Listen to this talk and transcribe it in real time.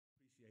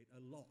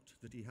lot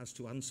that he has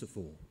to answer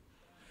for.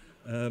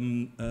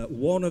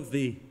 One of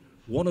the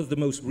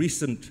most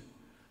recent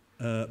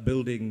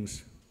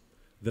buildings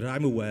that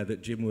I'm aware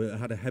that Jim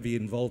had a heavy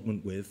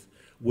involvement with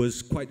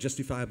was quite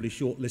justifiably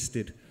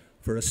shortlisted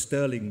for a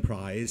Sterling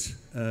Prize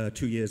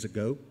 2 years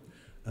ago,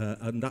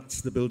 and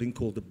that's the building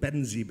called the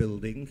Benzie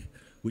Building,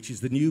 which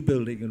is the new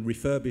building and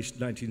refurbished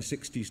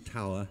 1960s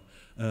tower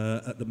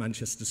at the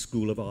Manchester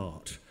School of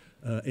Art.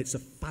 It's a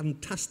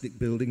fantastic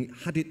building.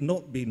 Had it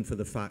not been for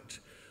the fact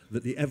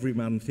that the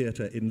Everyman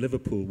Theatre in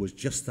Liverpool was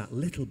just that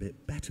little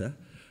bit better,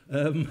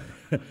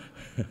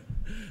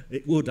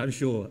 it would, I'm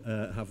sure,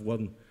 have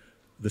won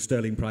the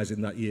Sterling Prize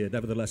in that year.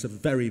 Nevertheless, a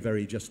very,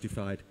 very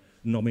justified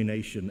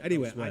nomination.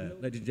 Anyway,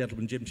 ladies and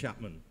gentlemen, Jim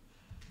Chapman.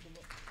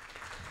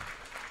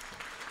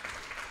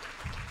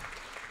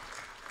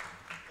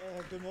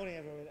 Good morning,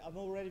 everyone. I've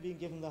already been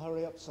given the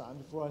hurry up sign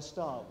before I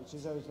start, which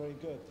is always very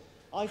good.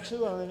 I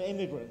too am an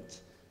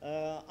immigrant.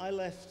 I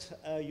left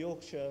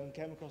Yorkshire and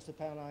came across the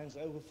Pennines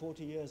over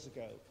 40 years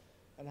ago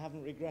and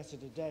haven't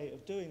regretted a day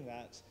of doing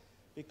that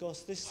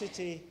because this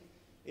city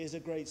is a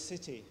great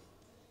city.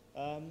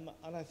 And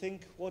I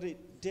think what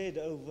it did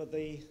over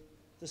the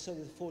sort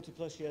of 40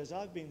 plus years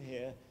I've been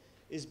here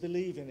is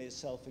believe in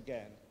itself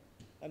again.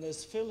 And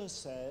as Phil has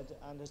said,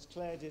 and as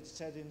Claire did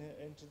said in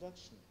her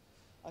introduction,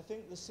 I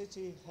think the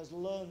city has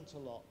learned a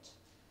lot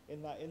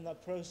in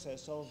that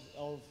process of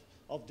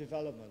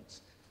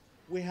development.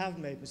 We have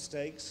made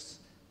mistakes,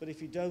 but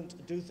if you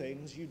don't do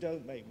things, you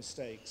don't make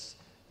mistakes.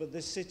 But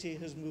this city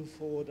has moved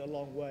forward a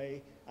long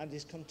way and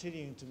is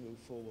continuing to move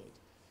forward.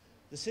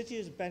 The city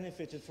has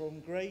benefited from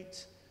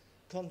great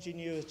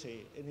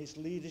continuity in its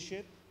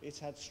leadership. It's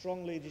had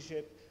strong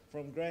leadership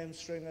from Graham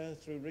Stringer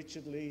through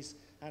Richard Lees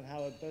and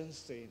Howard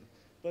Bernstein.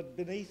 But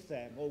beneath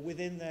them, or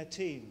within their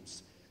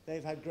teams,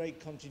 they've had great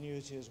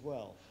continuity as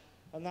well.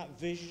 And that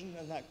vision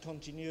and that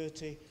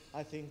continuity,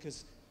 I think,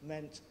 has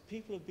meant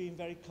people have been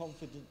very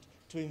confident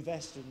to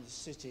invest in the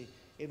city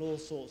in all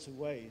sorts of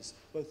ways,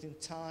 both in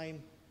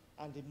time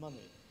and in money.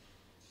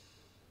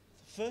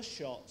 The first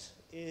shot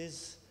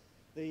is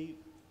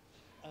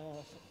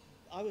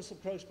I was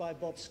approached by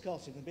Bob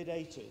Scott in the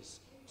mid-80s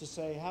to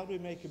say, how do we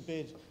make a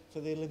bid for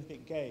the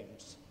Olympic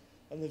Games?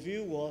 And the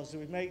view was that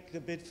we make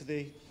the bid for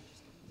the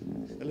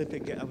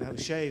Olympic Games, I'm going to have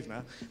a shave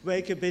now,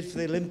 make a bid for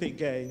the Olympic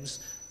Games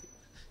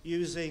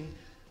using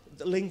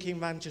linking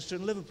Manchester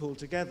and Liverpool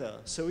together.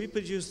 So we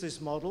produced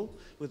this model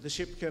with the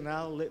ship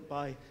canal lit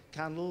by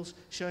candles,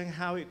 showing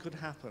how it could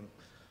happen.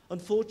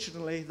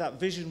 Unfortunately, that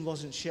vision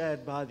wasn't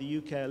shared by the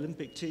UK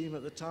Olympic team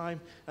at the time,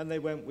 and they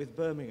went with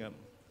Birmingham.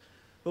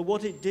 But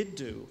what it did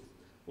do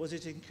was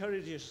it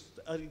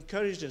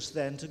encouraged us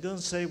then to go and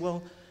say,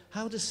 well,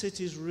 how do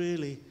cities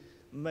really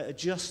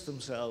adjust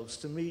themselves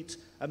to meet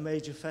a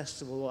major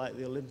festival like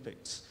the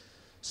Olympics?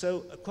 So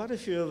quite a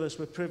few of us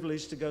were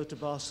privileged to go to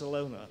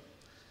Barcelona.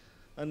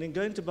 And in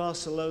going to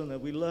Barcelona,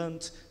 we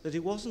learned that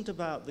it wasn't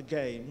about the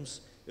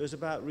games, it was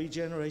about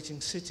regenerating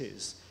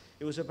cities.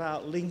 It was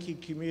about linking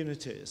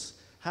communities.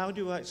 How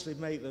do you actually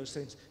make those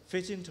things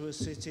fit into a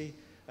city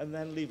and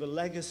then leave a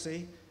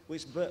legacy,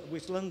 which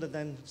London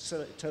then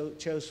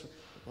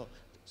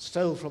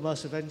stole from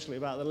us eventually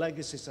about the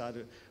legacy side of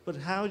it. But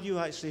how do you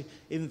actually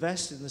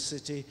invest in the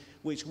city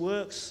which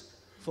works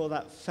for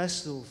that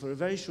festival for a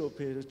very short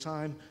period of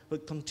time,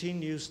 but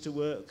continues to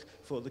work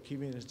for the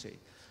community?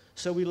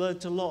 So we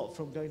learned a lot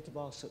from going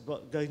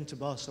to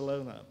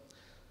Barcelona.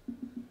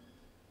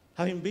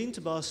 Having been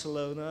to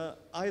Barcelona,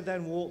 I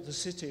then walked the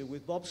city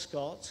with Bob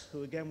Scott,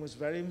 who again was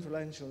very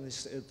influential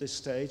at this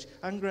stage,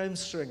 and Graham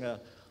Stringer,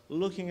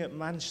 looking at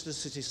Manchester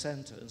city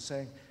centre and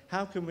saying,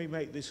 how can we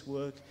make this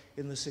work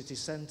in the city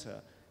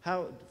centre?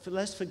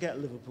 Let's forget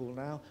Liverpool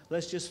now,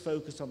 let's just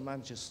focus on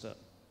Manchester.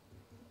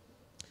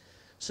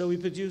 So we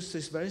produced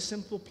this very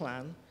simple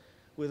plan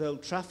with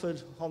Old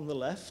Trafford on the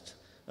left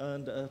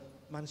and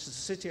Manchester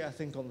City, I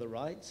think, on the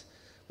right,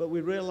 but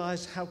we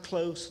realised how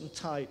close and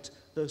tight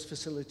those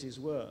facilities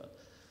were.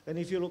 And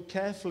if you look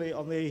carefully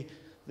on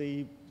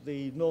the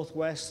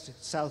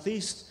northwest,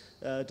 southeast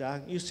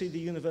down, you see the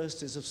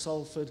universities of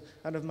Salford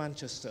and of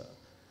Manchester.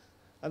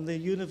 And the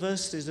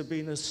universities have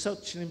been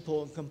such an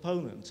important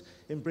component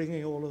in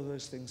bringing all of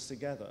those things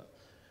together.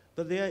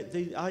 But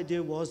the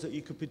idea was that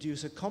you could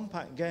produce a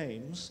compact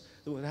games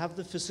that would have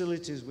the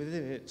facilities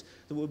within it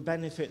that would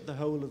benefit the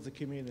whole of the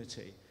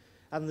community.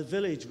 And the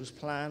village was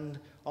planned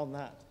on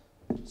that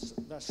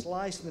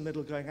slice in the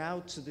middle going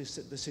out to the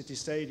city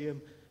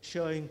stadium,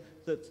 showing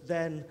that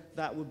then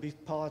that would be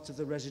part of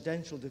the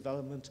residential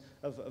development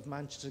of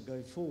Manchester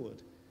going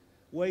forward.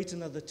 Wait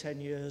another 10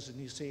 years and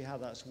you see how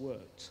that's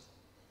worked.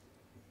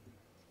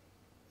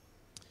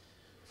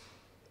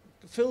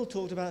 Phil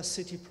talked about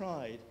city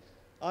pride.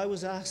 I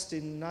was asked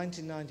in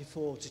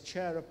 1994 to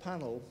chair a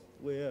panel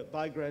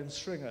by Graham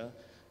Stringer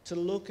to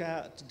look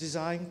at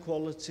design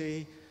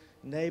quality,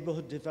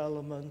 neighbourhood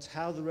development,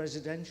 how the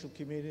residential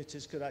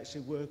communities could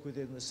actually work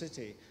within the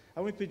city.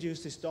 And we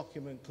produced this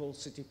document called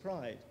City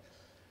Pride.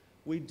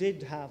 We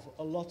did have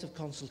a lot of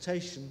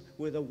consultation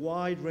with a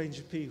wide range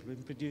of people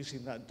in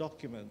producing that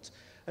document.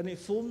 And it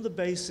formed the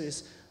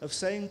basis of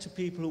saying to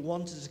people who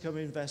wanted to come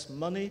invest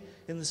money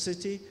in the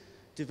city,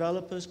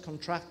 developers,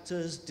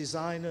 contractors,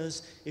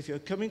 designers, if you're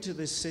coming to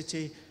this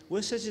city,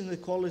 we're setting the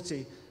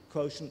quality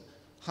quotient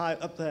high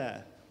up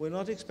there. We're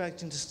not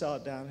expecting to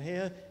start down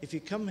here. If you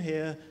come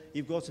here,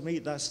 you've got to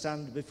meet that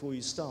standard before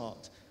you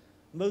start.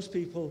 Most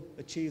people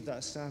achieved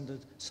that standard,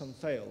 some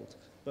failed,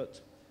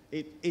 but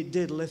it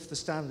did lift the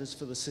standards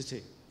for the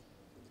city.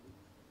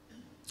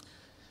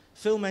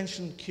 Phil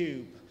mentioned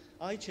Cube.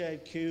 I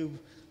chaired Cube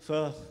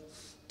for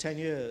 10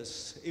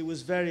 years. It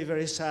was very,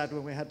 very sad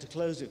when we had to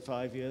close it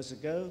 5 years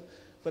ago,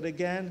 but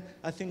again,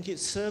 I think it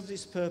served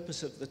its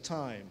purpose at the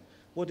time.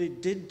 What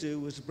it did do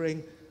was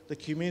bring the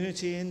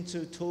community in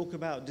to talk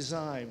about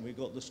design. We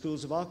got the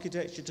schools of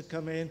architecture to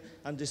come in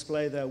and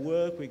display their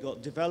work. We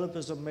got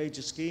developers on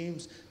major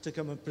schemes to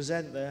come and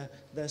present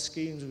their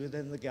schemes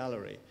within the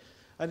gallery.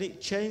 And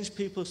it changed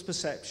people's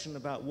perception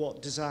about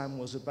what design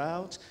was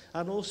about,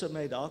 and also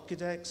made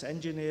architects,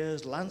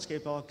 engineers,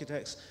 landscape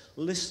architects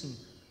listen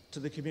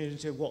to the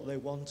community of what they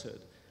wanted.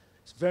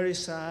 It's very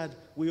sad.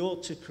 We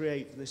ought to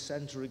create this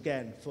centre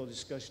again for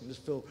discussion, as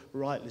Phil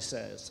rightly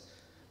says.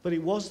 But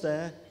it was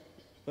there,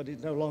 but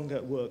it no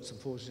longer works,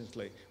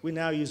 unfortunately. We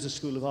now use the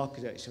School of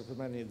Architecture for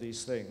many of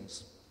these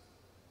things.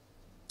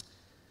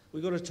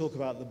 We've got to talk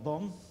about the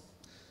bomb.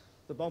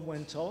 The bomb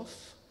went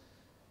off.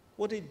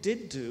 What it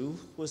did do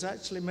was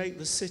actually make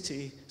the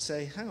city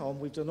say, hang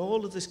on, we've done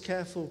all of this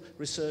careful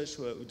research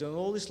work, we've done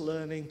all this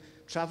learning,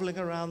 traveling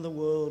around the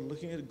world,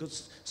 looking at good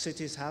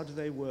cities, how do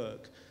they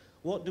work?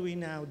 What do we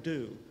now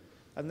do?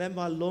 And then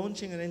by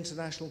launching an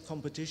international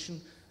competition,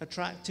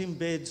 attracting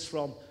bids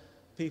from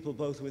people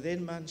both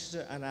within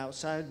Manchester and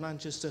outside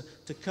Manchester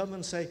to come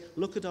and say,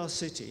 look at our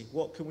city,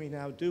 what can we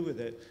now do with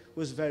it,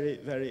 was very,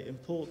 very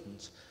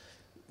important.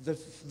 There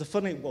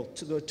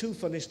were two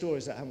funny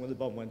stories that happened when the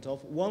bomb went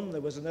off. One, there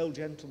was an old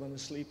gentleman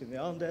asleep in the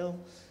Arndale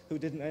who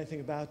didn't know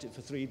anything about it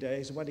for 3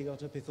 days, and when he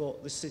got up he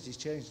thought, this city's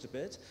changed a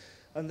bit.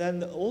 And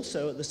then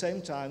also, at the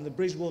same time, the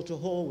Bridgewater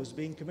Hall was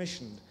being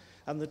commissioned,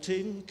 and the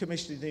team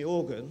commissioning the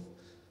organ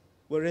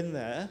were in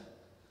there,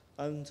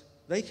 and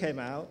they came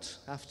out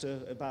after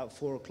about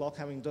 4 o'clock,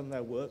 having done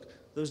their work.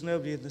 There was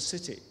nobody in the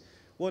city.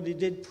 What it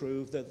did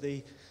prove that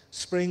the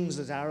springs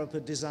that Arup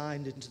had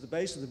designed into the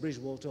base of the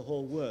Bridgewater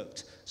Hall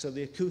worked, so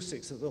the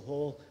acoustics of the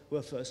hall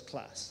were first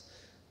class.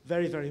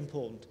 Very, very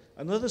important.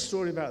 Another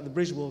story about the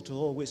Bridgewater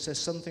Hall, which says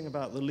something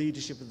about the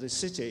leadership of this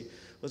city,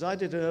 was I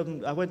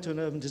went to an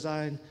urban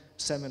design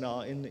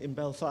seminar in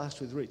Belfast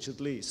with Richard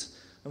Leese.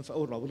 No,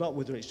 not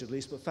with Richard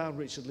Leese, but found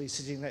Richard Leese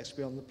sitting next to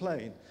me on the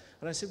plane.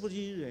 And I said, what are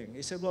you doing?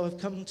 He said, well,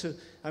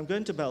 I'm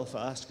going to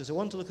Belfast because I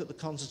want to look at the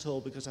concert hall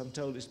because I'm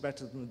told it's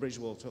better than the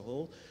Bridgewater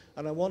Hall.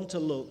 And I want to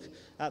look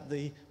at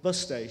the bus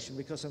station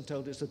because I'm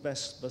told it's the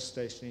best bus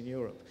station in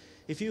Europe.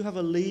 If you have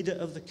a leader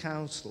of the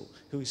council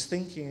who is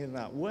thinking in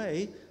that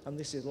way, and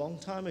this is a long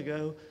time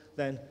ago,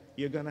 then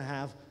you're going to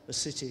have a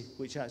city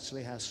which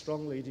actually has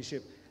strong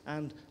leadership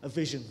and a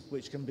vision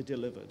which can be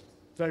delivered.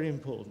 Very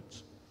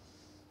important.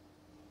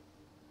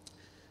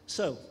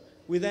 So,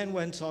 we then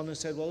went on and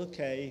said, well,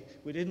 okay,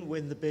 we didn't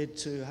win the bid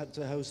to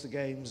host the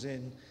games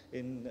in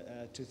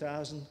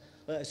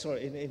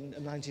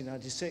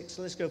 1996,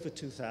 so let's go for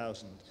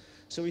 2000.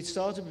 So we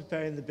started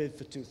preparing the bid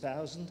for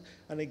 2000,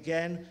 and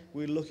again,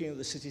 we're looking at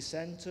the city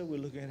centre, we're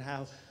looking at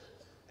how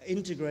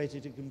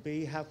integrated it can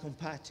be, how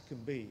compact it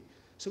can be.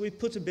 So we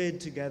put a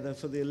bid together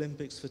for the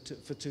Olympics for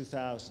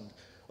 2000.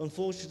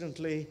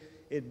 Unfortunately,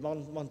 in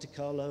Monte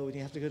Carlo, and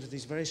you have to go to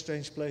these very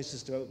strange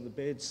places to open the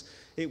bids,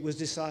 it was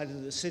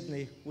decided that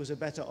Sydney was a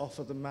better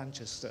offer than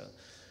Manchester.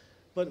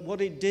 But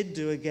what it did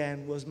do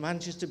again was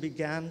Manchester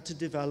began to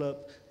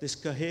develop this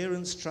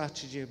coherent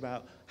strategy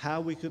about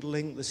how we could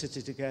link the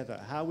city together,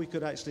 how we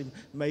could actually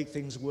make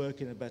things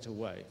work in a better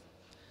way.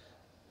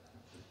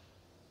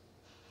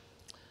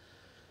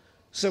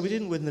 So we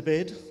didn't win the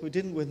bid, we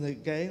didn't win the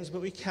games,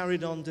 but we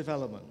carried on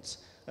development.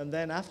 And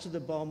then after the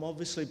bomb,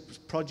 obviously,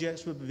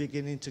 projects were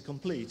beginning to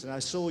complete. And I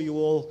saw you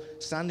all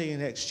standing in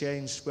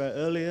Exchange Square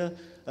earlier,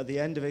 at the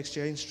end of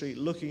Exchange Street,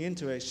 looking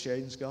into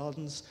Exchange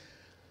Gardens.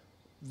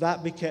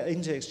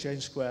 Into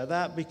Exchange Square.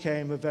 That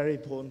became a very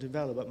important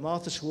development.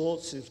 Martha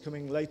Schwartz, who's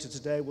coming later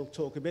today, will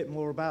talk a bit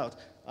more about,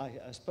 I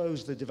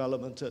suppose, the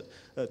development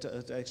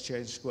at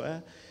Exchange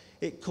Square.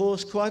 It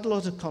caused quite a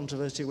lot of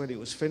controversy when it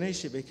was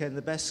finished. It became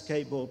the best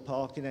skateboard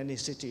park in any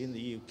city in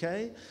the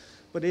UK.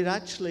 But it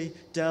actually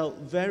dealt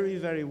very,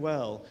 very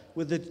well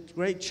with the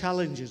great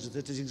challenges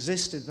that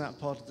existed in that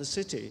part of the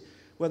city.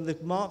 When the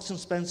Marks and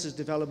Spencer's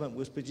development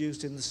was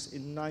produced in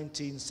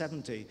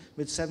 1970,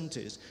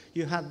 mid-70s,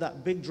 you had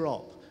that big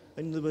drop,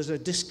 and there was a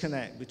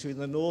disconnect between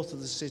the north of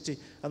the city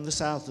and the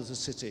south of the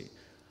city.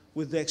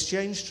 With the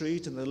Exchange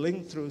Street and the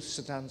link through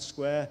St Anne's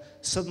Square,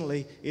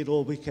 suddenly it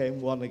all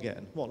became one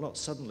again. Well, not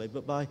suddenly,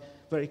 but by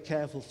very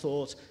careful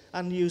thought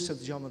and use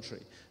of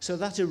geometry. So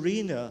that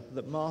arena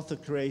that Martha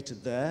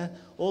created there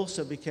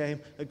also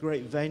became a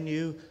great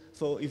venue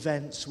for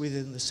events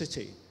within the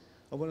city.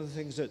 And one of the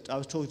things that I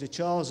was talking to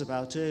Charles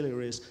about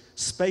earlier is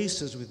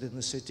spaces within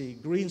the city,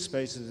 green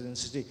spaces within the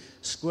city,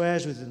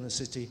 squares within the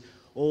city,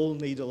 all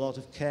need a lot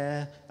of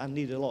care and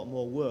need a lot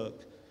more work.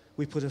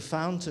 We put a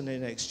fountain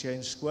in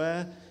Exchange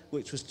Square,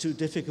 which was too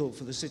difficult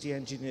for the city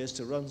engineers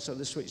to run, so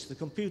they switched the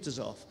computers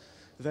off.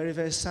 Very,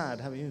 very sad,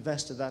 having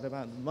invested that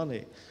amount of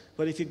money.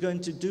 But if you're going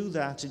to do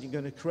that and you're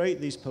going to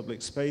create these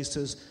public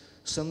spaces,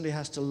 somebody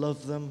has to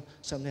love them,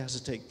 somebody has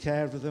to take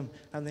care of them,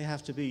 and they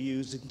have to be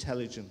used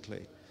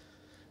intelligently.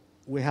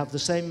 We have the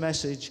same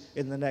message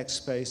in the next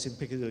space in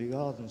Piccadilly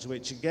Gardens,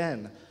 which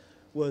again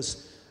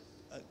was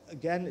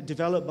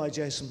developed by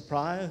Jason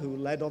Pryor, who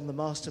led on the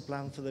master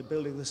plan for the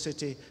building of the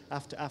city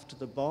after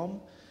the bomb.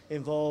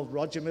 Involved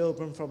Roger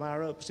Milburn from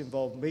Arabs,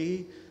 involved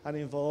me, and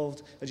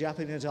involved a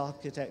Japanese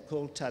architect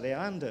called Tadao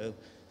Ando,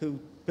 who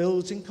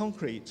builds in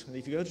concrete. And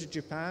if you go to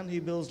Japan, he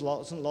builds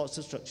lots and lots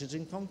of structures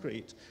in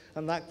concrete.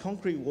 And that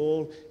concrete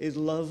wall is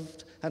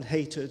loved and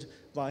hated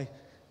by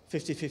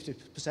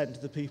 50%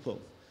 of the people.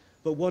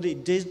 But what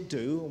it did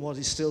do, and what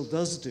it still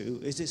does do,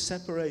 is it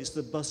separates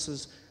the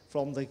buses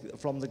from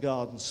the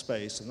garden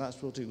space, and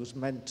that's what it was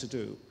meant to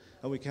do.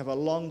 And we can have a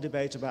long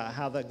debate about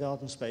how that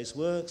garden space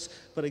works,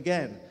 but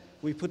again,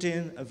 we put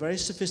in a very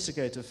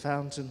sophisticated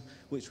fountain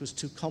which was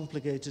too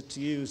complicated to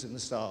use in the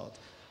start.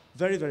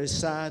 Very, very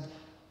sad,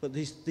 but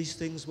these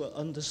things were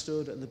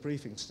understood at the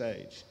briefing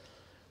stage.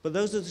 But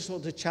those are the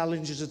sort of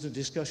challenges of the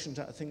discussion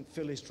that I think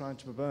Phil is trying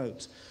to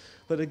promote.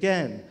 But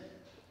again,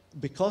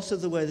 because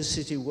of the way the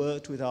city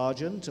worked with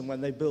Argent, and when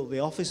they built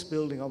the office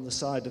building on the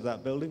side of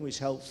that building, which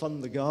helped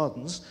fund the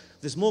gardens,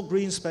 there's more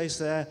green space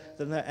there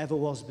than there ever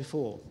was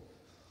before.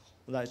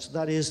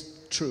 That is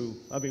true.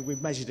 I mean,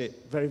 we've measured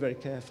it very, very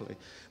carefully.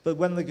 But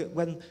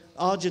when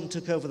Argent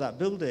took over that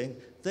building,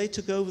 they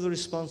took over the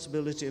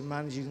responsibility of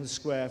managing the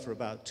square for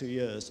about 2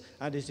 years,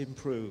 and it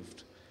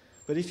improved.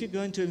 But if you're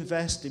going to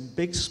invest in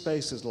big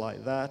spaces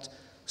like that,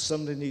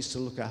 somebody needs to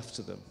look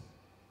after them.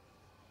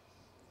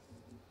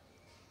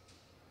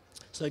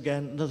 So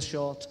again, another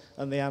shot,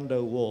 and the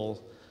Ando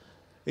wall.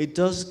 It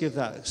does give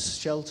that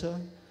shelter,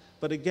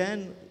 but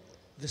again,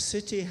 the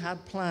city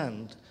had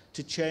planned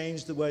to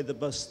change the way the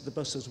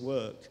buses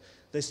work.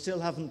 They still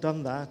haven't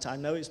done that. I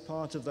know it's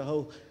part of the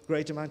whole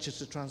Greater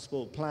Manchester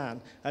Transport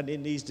Plan, and it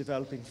needs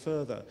developing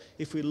further.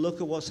 If we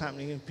look at what's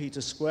happening in Peter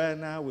Square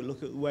now, we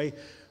look at the way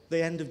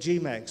the end of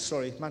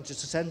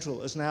Manchester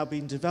Central, has now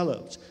been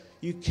developed.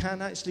 You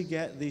can actually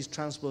get these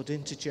transport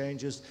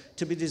interchanges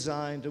to be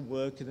designed and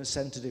work in a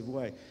sensitive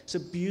way. It's a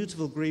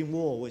beautiful green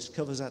wall which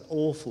covers that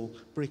awful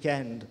brick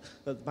end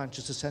at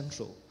Manchester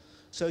Central.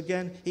 So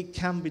again, it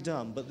can be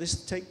done, but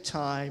this takes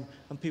time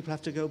and people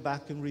have to go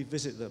back and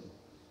revisit them.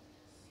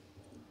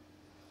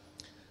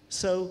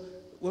 So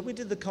when we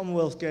did the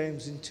Commonwealth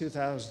Games in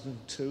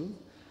 2002,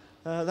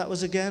 that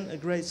was again a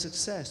great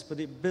success, but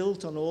it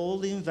built on all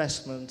the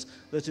investment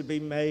that had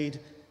been made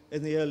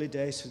in the early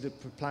days for the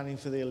planning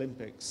for the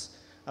Olympics.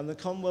 And the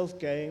Commonwealth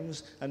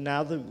Games, and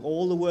now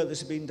all the work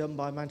that's been done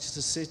by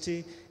Manchester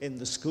City, in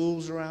the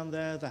schools around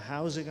there, the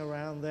housing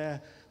around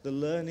there, the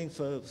learning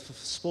for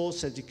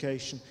sports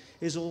education,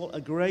 is all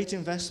a great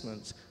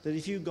investment that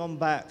if you'd gone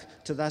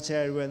back to that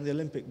area when the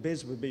Olympic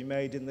bids were being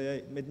made in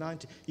the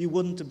mid-90s, you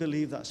wouldn't have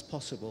believed that's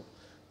possible.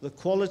 The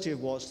quality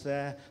of what's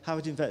there, how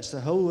it affects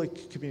the whole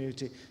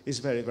community is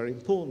very, very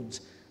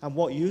important. And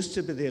what used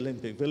to be the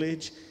Olympic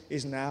Village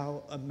is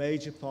now a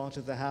major part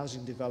of the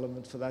housing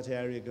development for that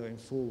area going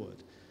forward.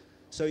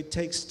 So it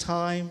takes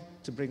time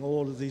to bring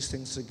all of these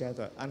things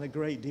together, and a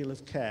great deal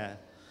of care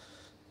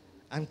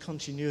and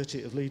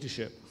continuity of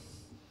leadership.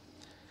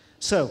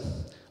 So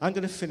I'm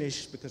going to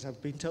finish because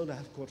I've been told I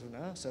have a quarter of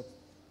an hour, so I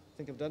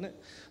think I've done it.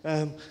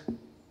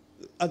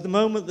 At the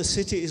moment, the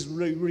city is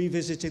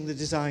revisiting the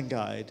design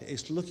guide.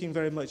 It's looking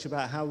very much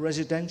about how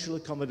residential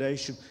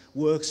accommodation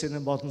works in a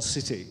modern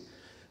city.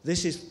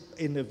 This is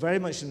very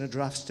much in a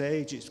draft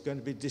stage. It's going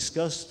to be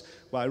discussed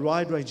by a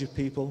wide range of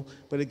people,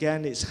 but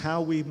again, it's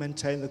how we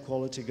maintain the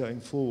quality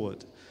going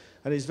forward.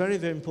 And it's very,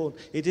 very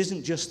important. It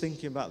isn't just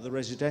thinking about the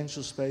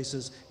residential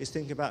spaces, it's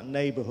thinking about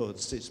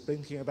neighbourhoods. It's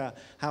thinking about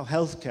how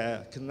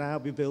healthcare can now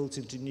be built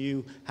into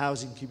new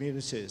housing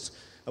communities.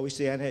 I wish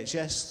the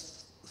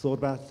NHS thought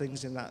about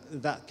things in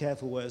that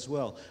careful way as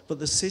well. But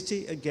the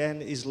city,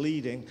 again, is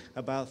leading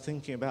about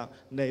thinking about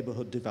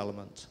neighbourhood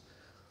development.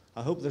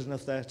 I hope there's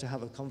enough there to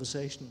have a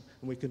conversation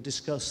and we can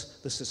discuss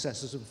the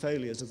successes and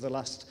failures of the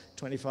last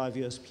 25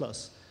 years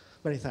plus.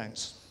 Many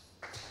thanks.